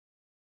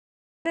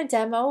I'm going to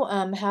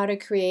demo how to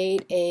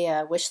create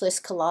a wish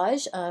list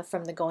collage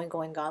from the Going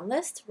Gone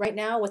list. Right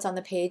now what's on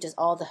the page is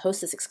all the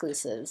Hostess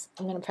exclusives.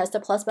 I'm going to press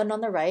the plus button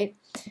on the right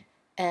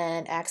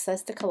and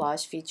access the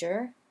collage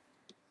feature.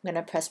 I'm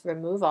going to press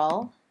remove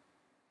all,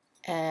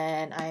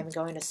 and I'm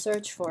going to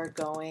search for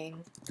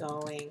Going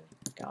Gone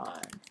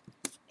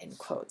in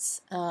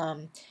quotes.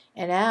 And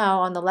now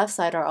on the left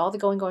side are all the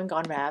Going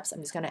Gone wraps.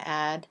 I'm just going to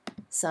add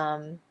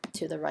some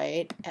to the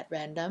right at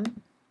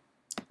random.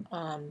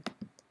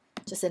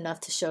 Just enough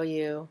to show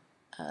you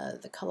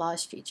the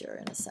collage feature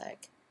in a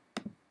sec.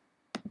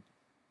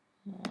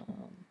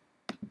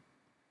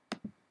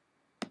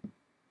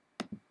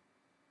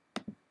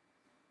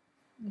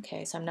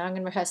 Okay, so I'm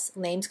going to press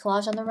names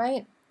collage on the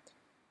right,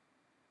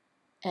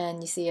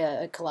 and you see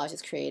a collage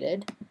is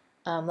created.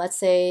 Let's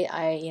say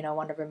I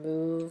want to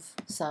remove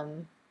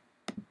some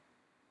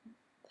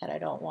that I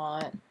don't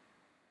want.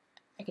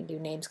 I can do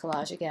names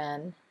collage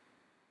again,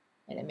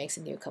 and it makes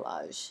a new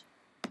collage.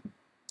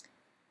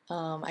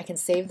 I can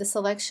save the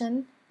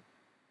selection,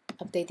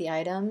 update the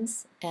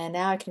items, and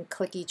now I can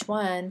click each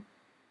one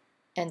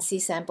and see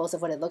samples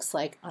of what it looks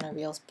like on a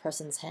real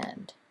person's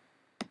hand.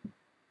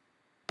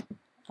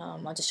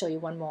 I'll just show you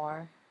one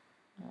more.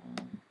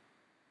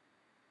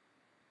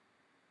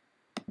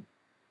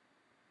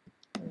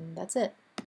 And that's it.